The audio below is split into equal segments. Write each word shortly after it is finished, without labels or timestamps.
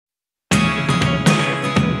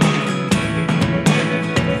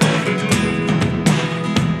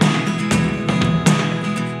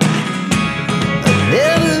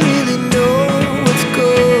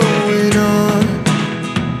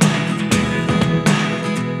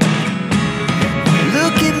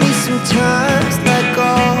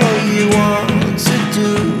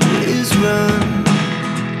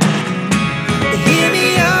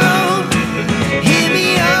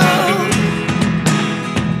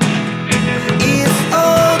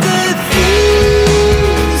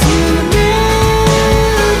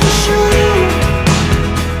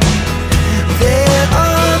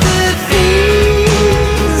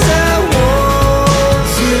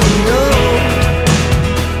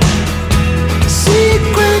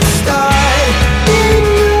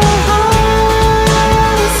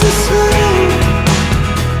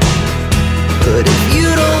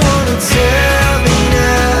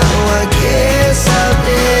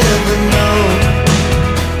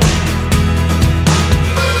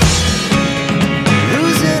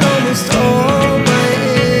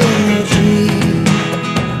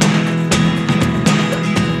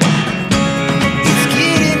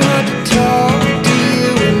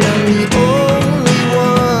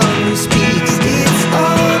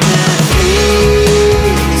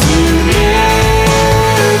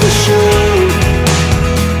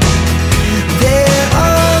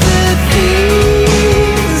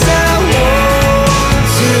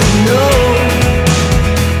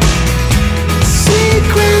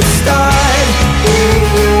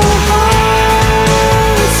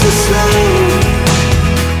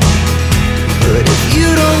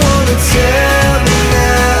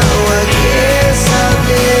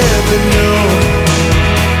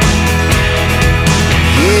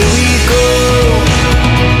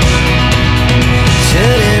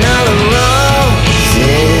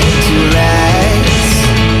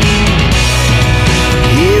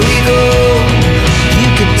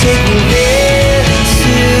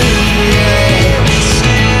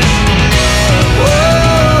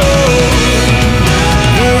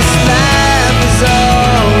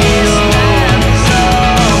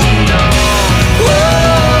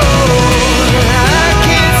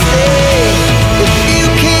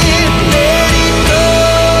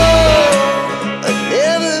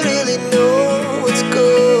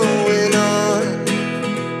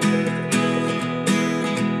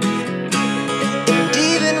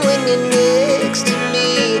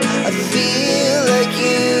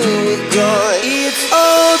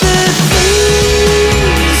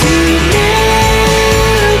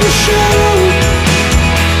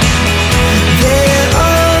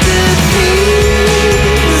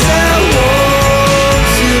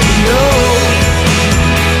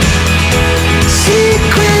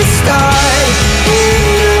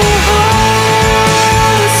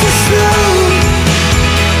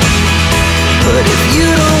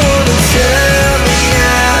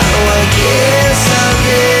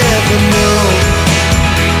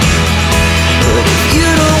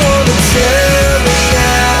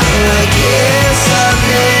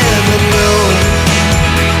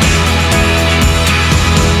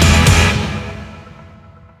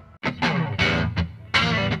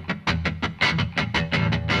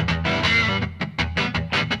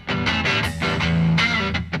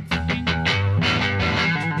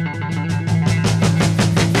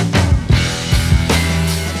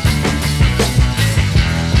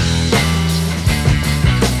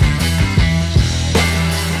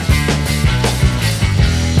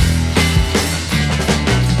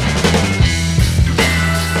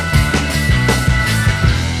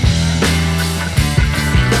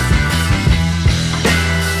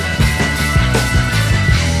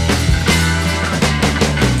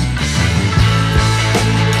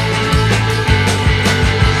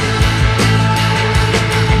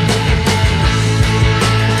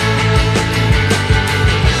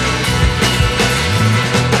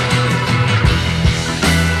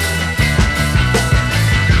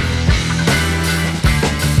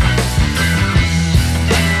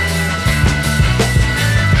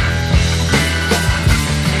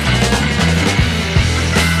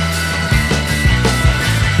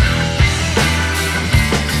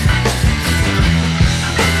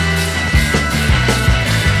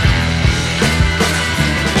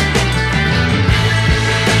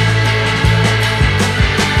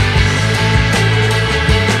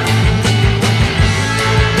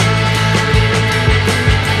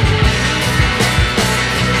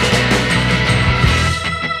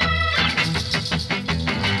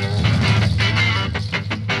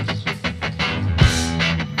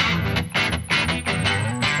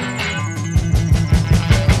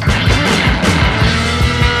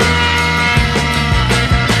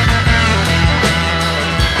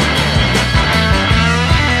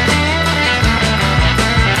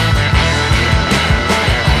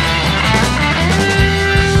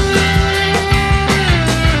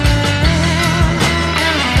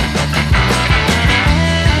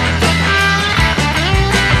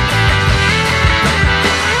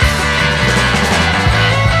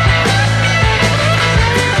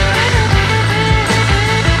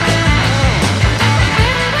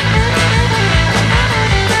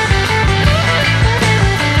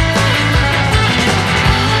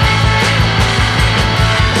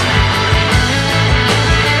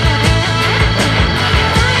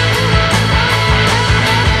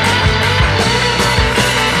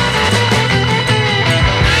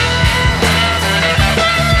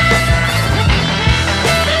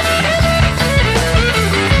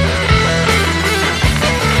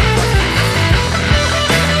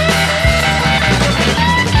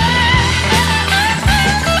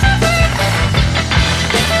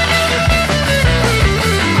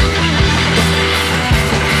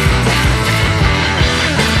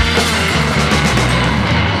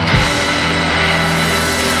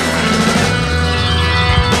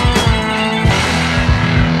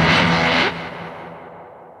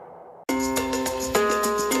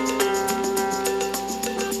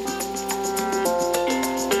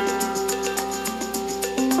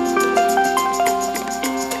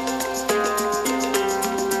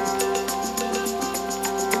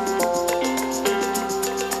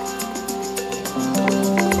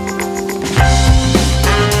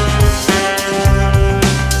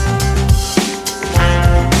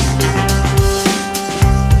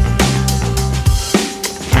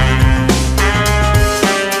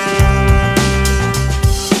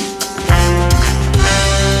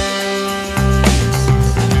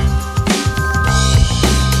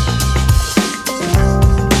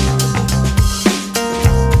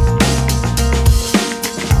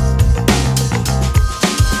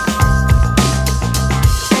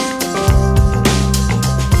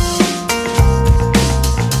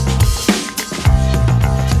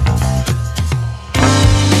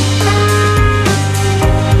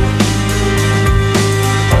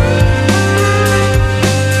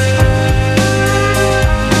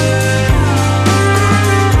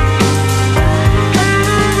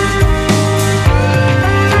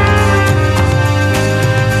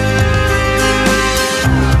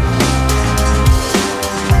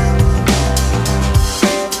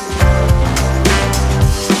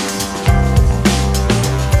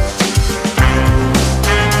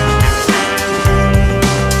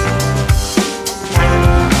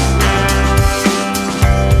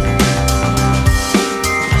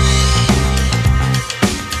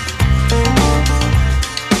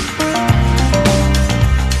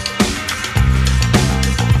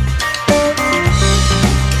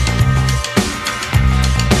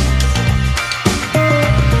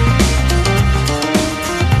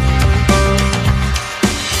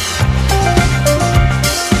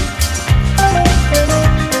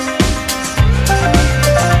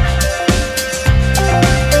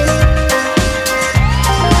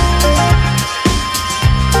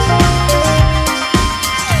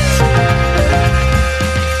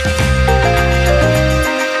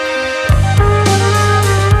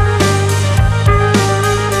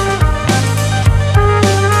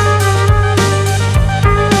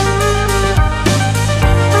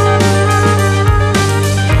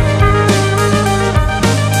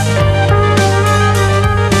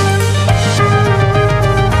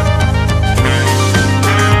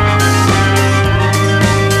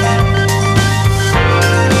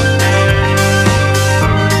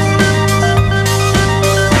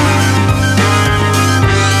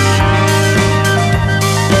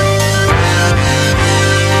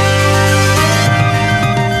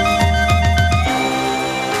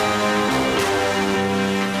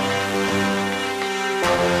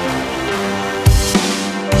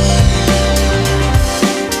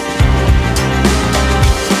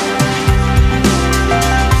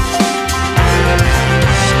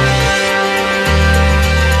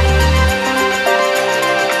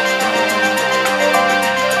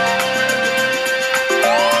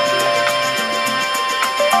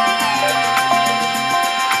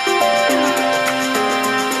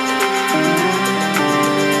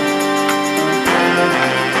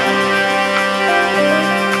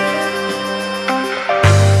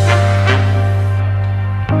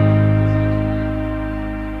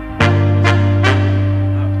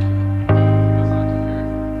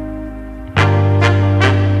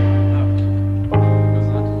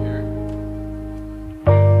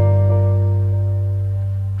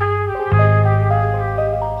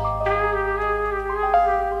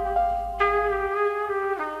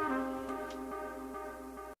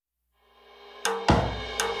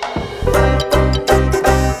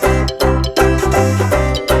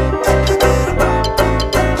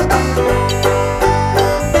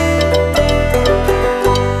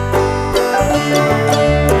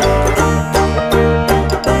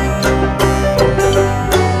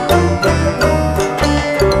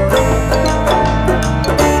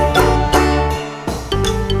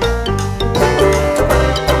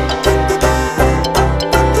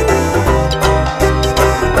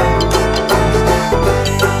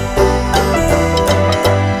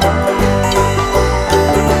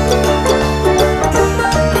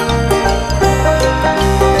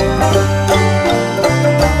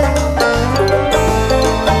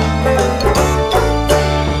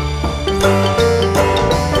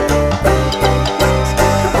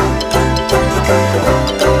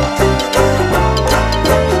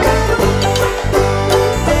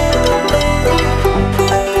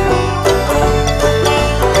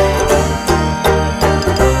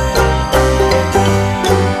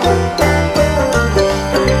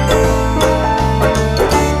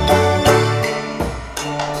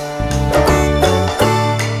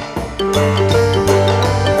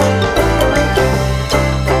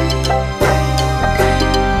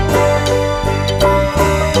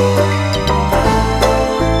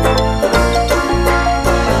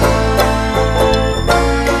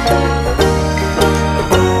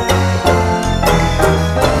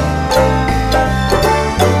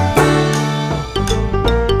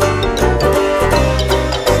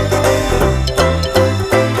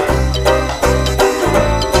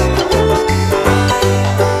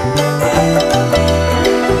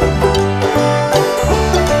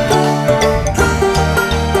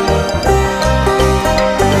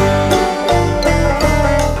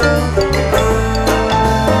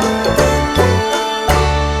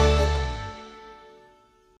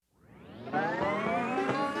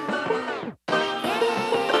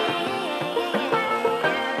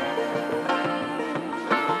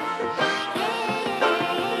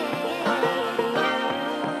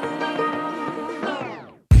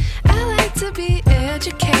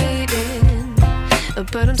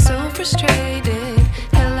but I'm so frustrated.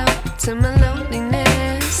 Hello to my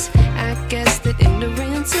loneliness. I guess that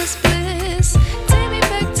ignorance is bliss. Take me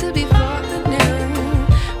back to before I knew.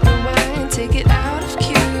 Rewind, take it out of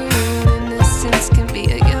cue. Innocence can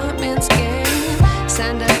be a young man's game.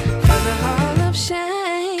 Signed up for the hall of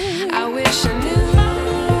shame. I wish I knew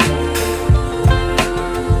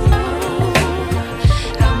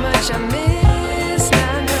how much I miss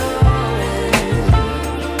not knowing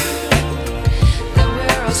that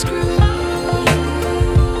we're all screwed.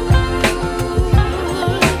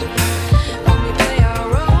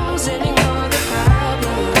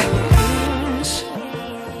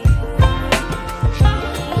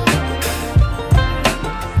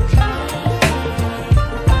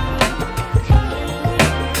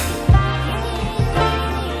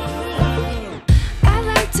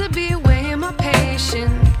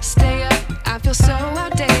 Stay up, I feel so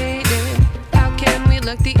outdated. How can we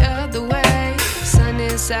look the other way? Sun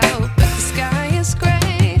is out, but the sky is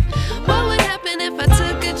gray. What would happen if I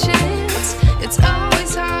took a chance? It's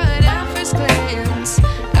always hard at first glance.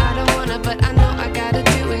 I don't wanna, but I know I gotta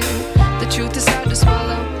do it. The truth is hard to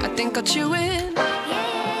swallow, I think I'll chew it.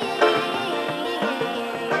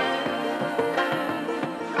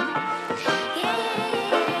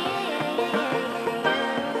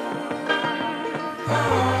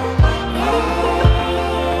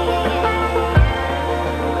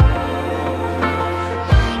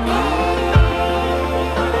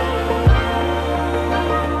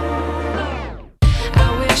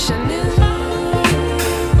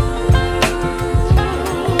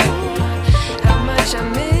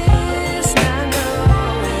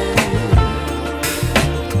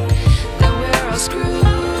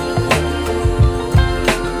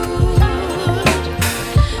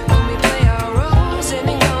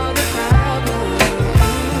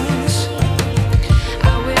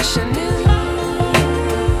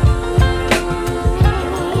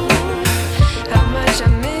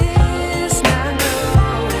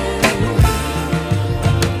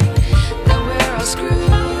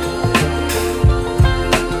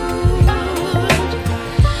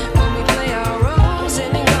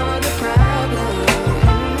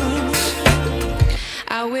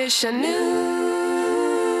 I wish I knew.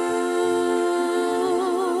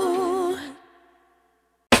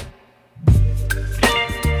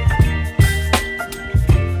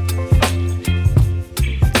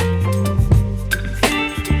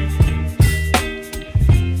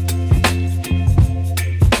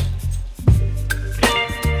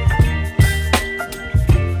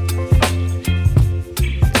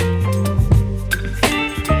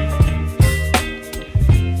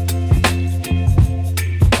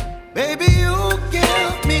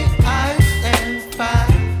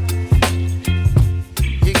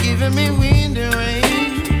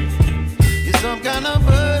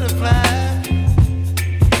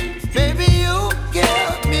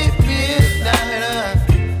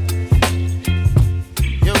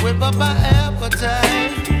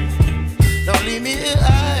 Don't leave me here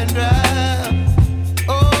high and dry.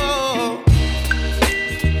 Oh,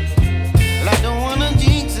 well, I don't wanna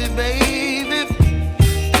jinx it, baby,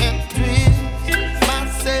 and twist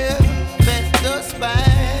myself at the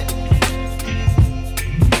spine.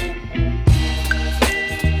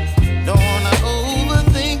 Don't wanna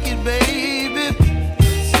overthink it, baby.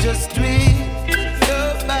 It's just twist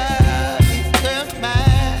your body and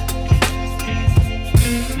mine.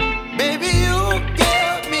 Baby, you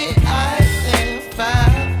got me ice and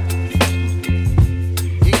fire.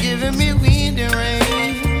 You're giving me wind and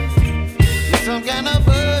rain. You're some kind of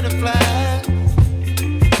butterfly.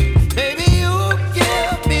 Baby, you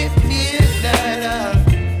give me midnight.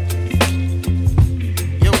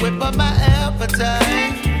 You whip up my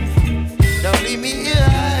appetite. Don't leave me here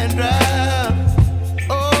high and dry.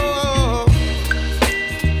 Oh,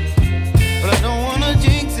 but I don't wanna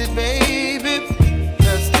jinx it, baby.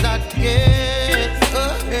 Let's not get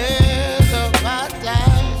ahead of my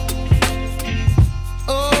time.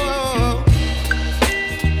 Oh,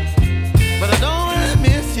 but I don't wanna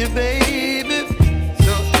miss you, baby.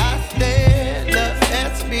 So I stand up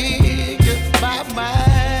and speak my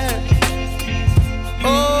mind.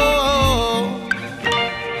 Oh.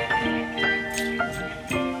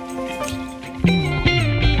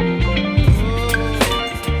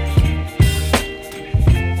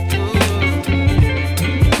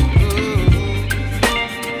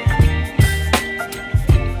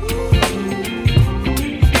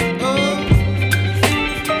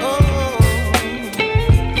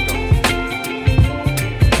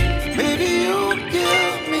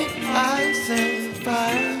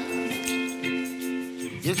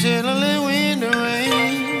 You're chilling wind and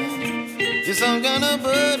rain. You're some kind of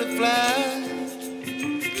butterfly.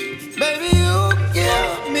 Baby, you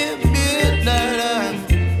give me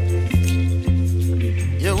midnight.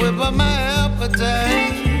 You whip up my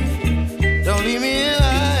appetite. Don't leave me here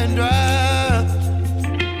high and dry.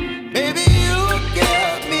 Baby, you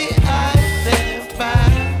give me ice and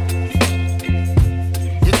fire.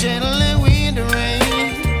 You're channeling wind and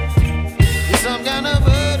rain. You're some kind of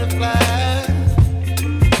butterfly.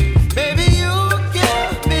 Baby, you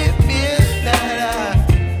give me midnight.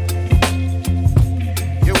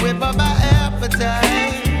 You whip up my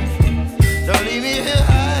appetite. Don't leave me here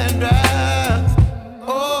high and dry.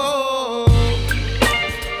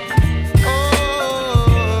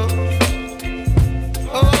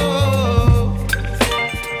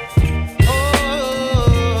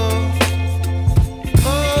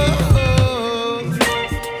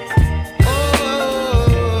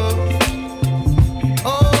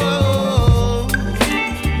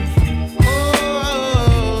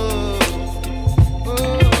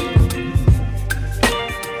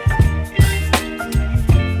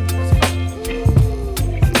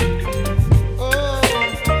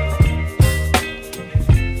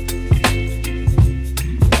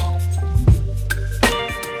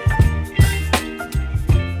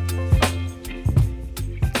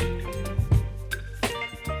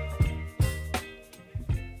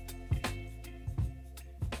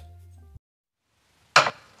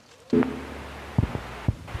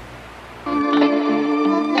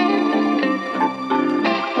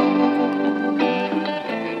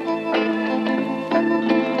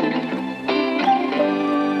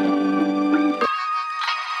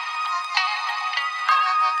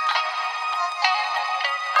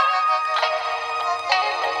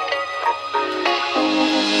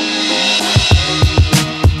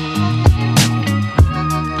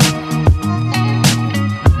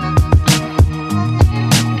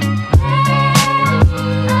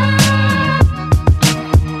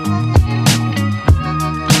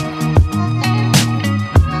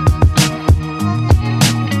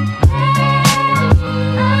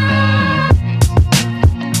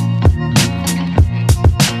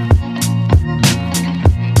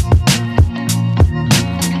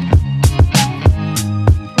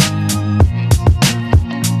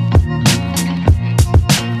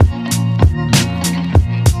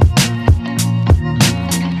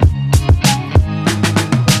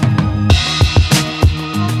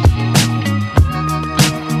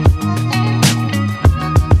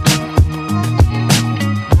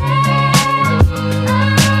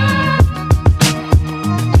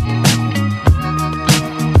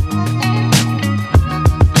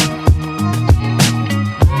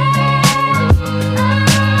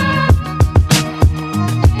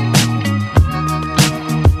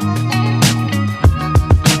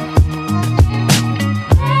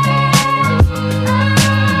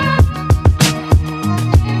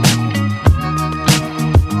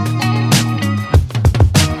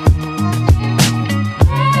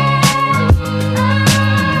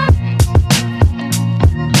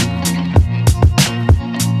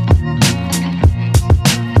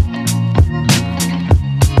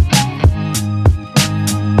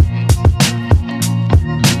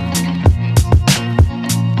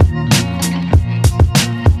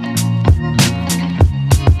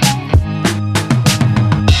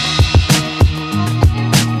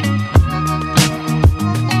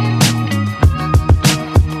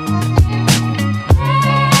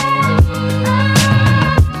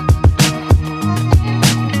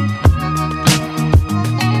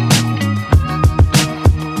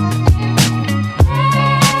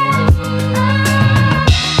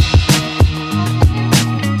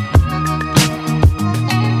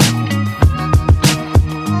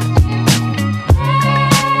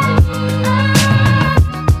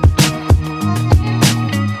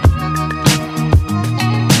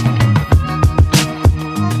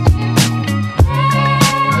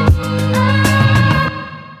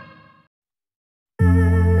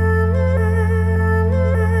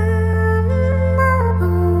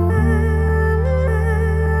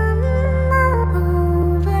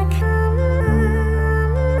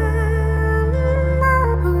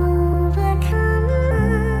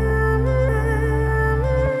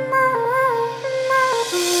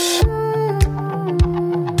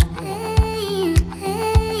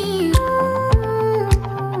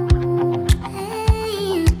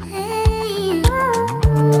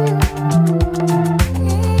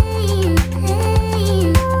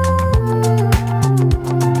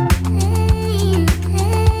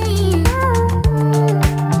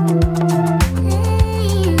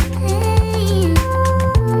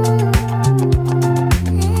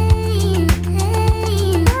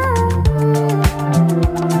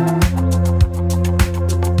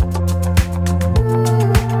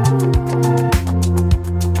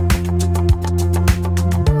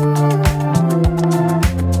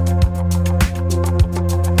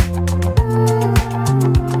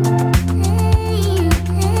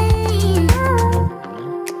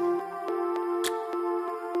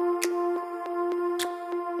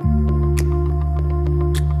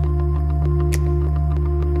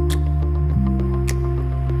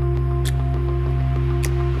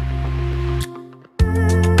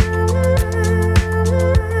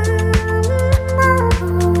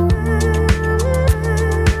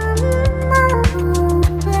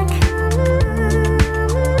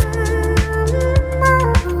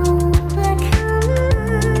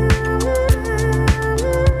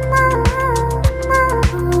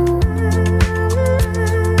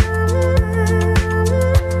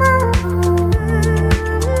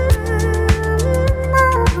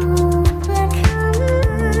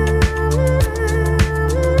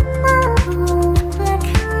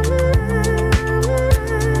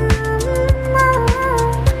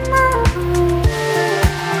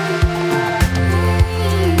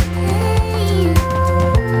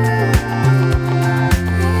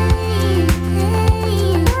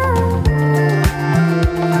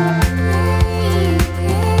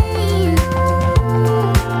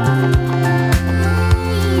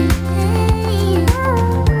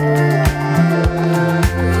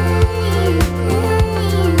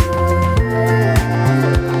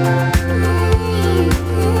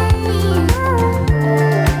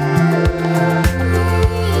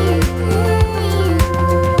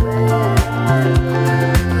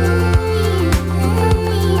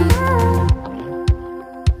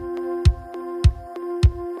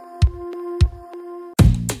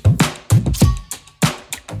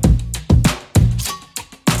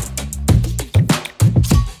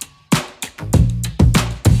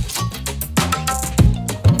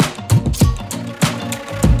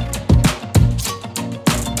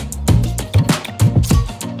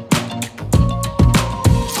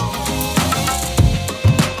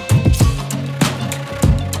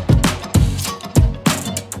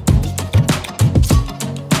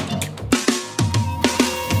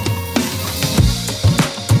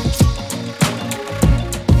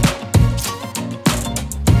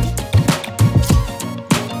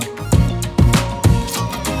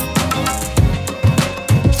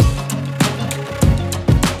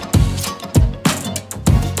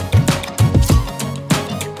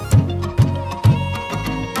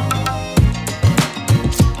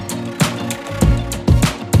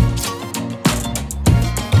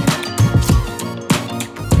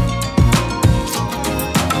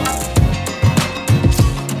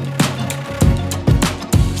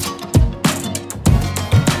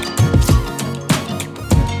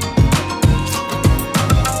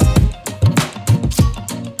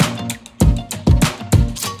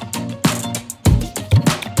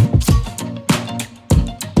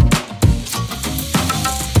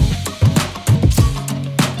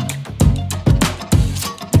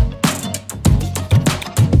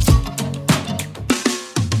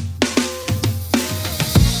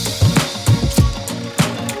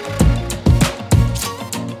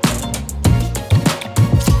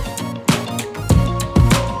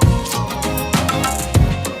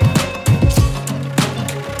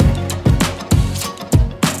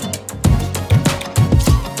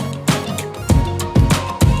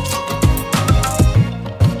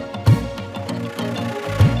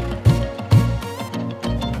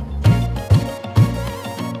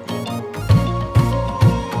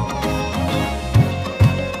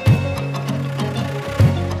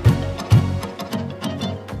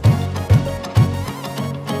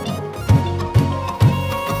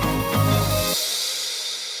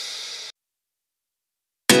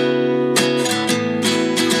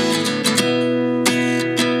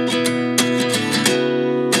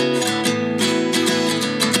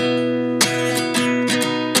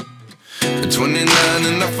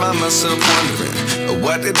 myself wondering,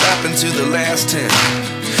 what did happen to the last 10?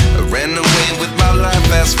 I ran away with my life,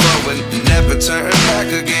 fast forward, never turn back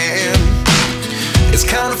again. It's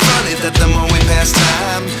kind of funny that the more we pass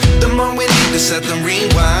time, the more we need to set them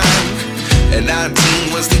rewind. And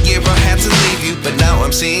 19 was the year I had to leave you, but now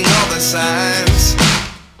I'm seeing all the signs.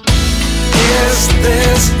 Is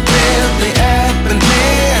this really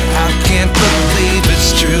happening? I can't believe it's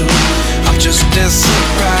true. I'm just as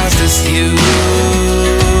surprised as you.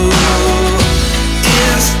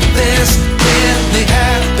 Is this really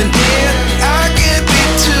happening? I can't be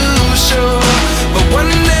too sure, but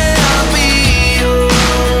one day I'll be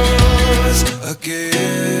yours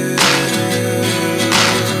again.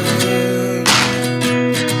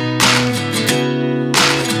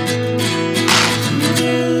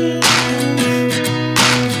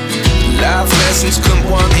 Life lessons come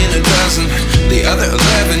one in a dozen, the other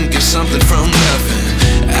 11 give something from nothing.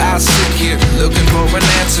 I sit here looking for an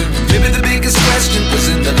answer. Maybe the biggest question was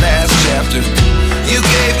in the last chapter. You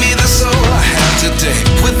gave me the soul I have today.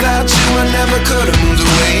 Without you I never could have moved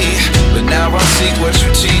away. But now I see what you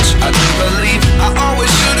teach. I do believe I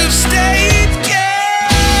always should have stayed. Yeah.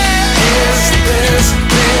 Is this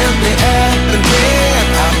really happening?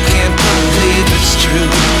 I can't believe it's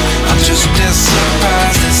true. I'm just as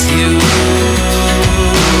surprised as you.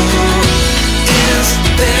 Is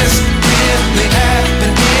this really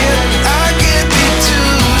happening? I can't be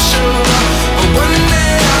too sure, but one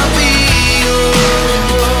day I'll be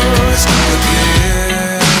yours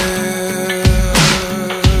again.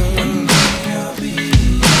 One day I'll be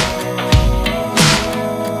yours.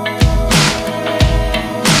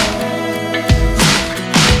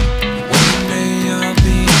 One day I'll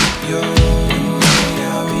be yours.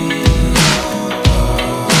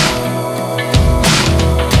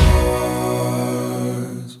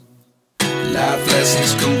 Life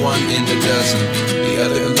lessons come one in a dozen, the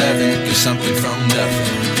other 11 give something from nothing.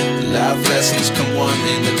 Life lessons come one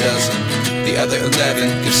in a dozen, the other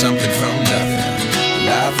 11 give something from nothing.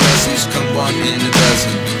 Life lessons come one in a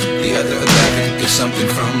dozen, the other 11 give something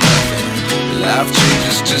from nothing. Life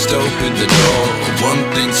changes just open the door. One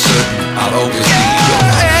thing's certain, I'll always be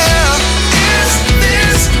yours. Is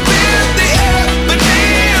this really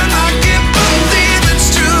happening? I can't believe it's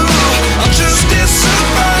true. I'm just as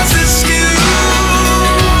surprised as you.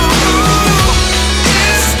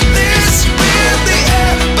 Is this really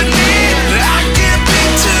happening? I can't be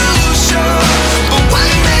too sure, but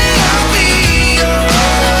one day I'll be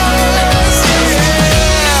yours.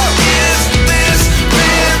 Yeah. Is this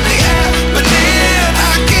really happening?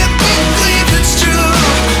 I can't believe it's true.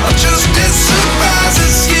 I'm just as surprised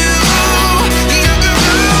as you. Yeah.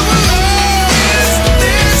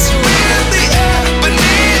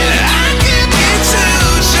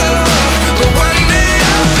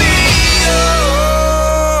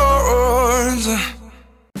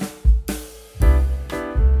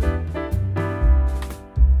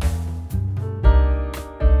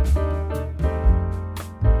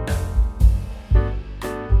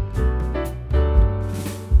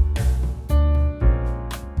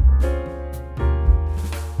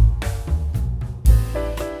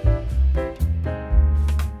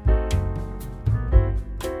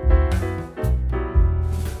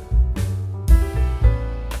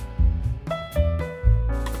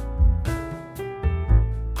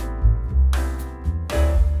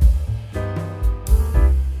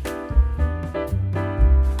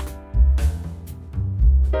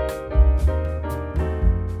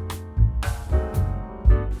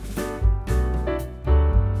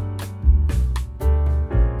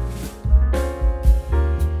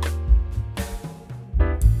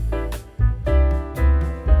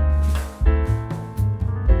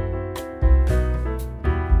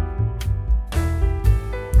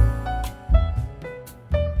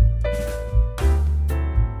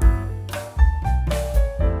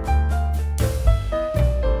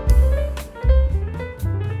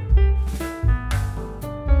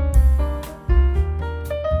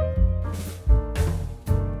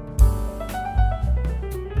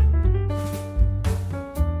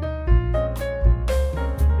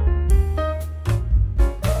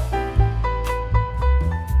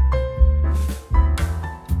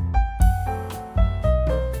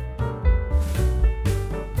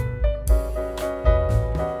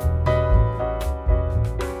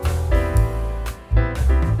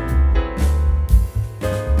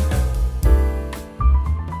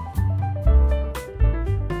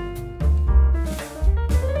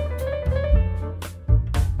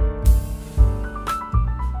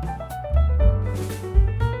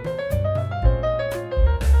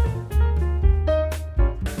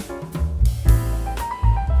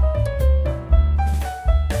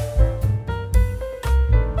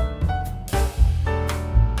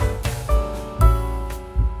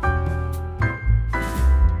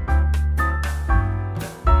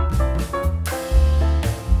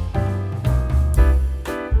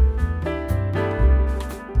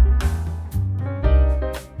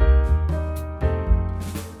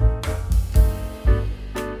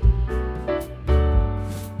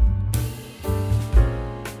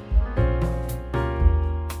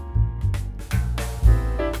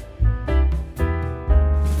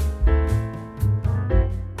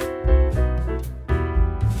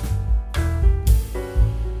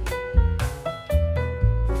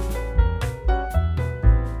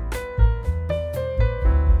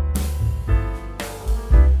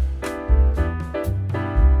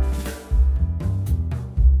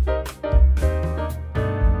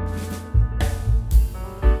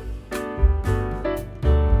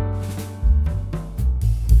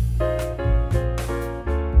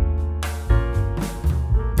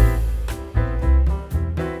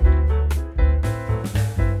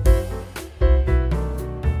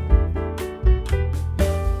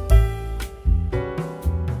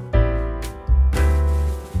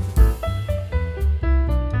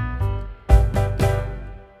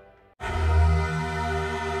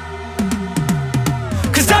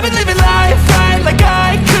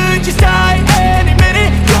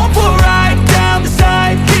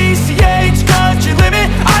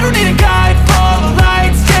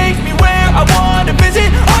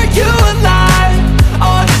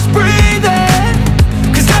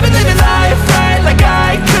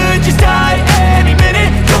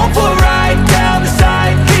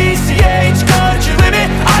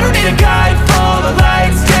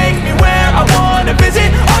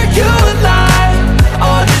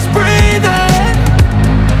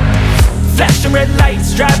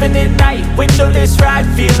 Driving at night, windowless ride,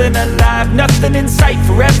 feeling alive. Nothing in sight,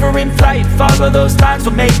 forever in flight. Follow those lines,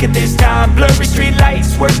 we'll make it this time. Blurry street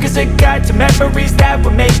lights, work as a guide to memories that we're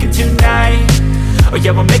making tonight. Oh yeah,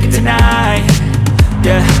 we'll make it tonight.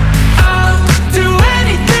 Yeah, I'll do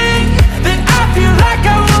anything that I feel like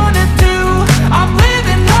I wanna do. I'm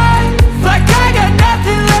living life like I got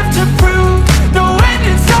nothing left to prove. No end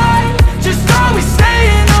in sight, just always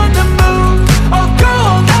staying on the move. I'll go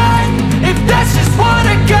all night if that's just what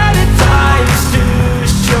I gotta do. Life's too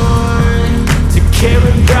short to care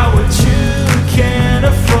about what you can't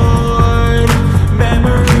afford.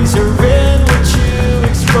 Memories are in what you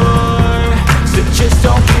explore, so just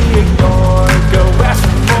don't be ignored. Go ask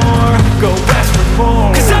for more, go ask for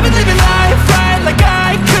more. 'Cause I've been living life right like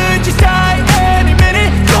I could just die any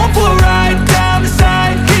minute. Going for a ride down the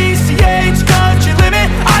side, PCH, country limit.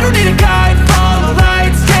 I don't need a guide, follow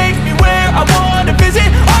lights, take me where I wanna visit.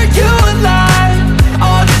 Are you alive?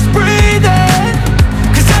 I'll just breathe in.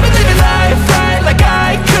 'Cause I've been living life right like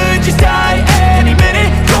I could just die any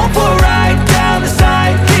minute. Going for a ride down the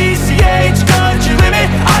side, PCH, country limit.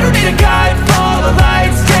 I don't need a guide, follow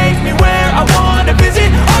lights, take me where I wanna visit.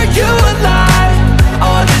 Are you alive?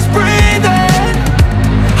 I'll just breathe in.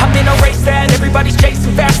 I'm in a race that everybody's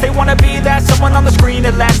chasing fast. They wanna be that someone on the screen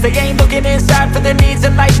at last. They ain't looking inside for their needs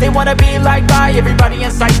in life. They wanna be liked by everybody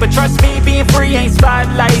in sight. But trust me, being free ain't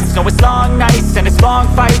spotlights. No, it's long nights and it's long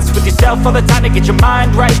fights with yourself all the time to get your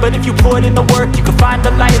mind right. But if you put in the work, you can find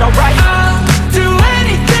the light, alright. I'll do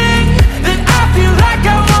anything that I feel like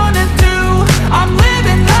I wanna do. I'm living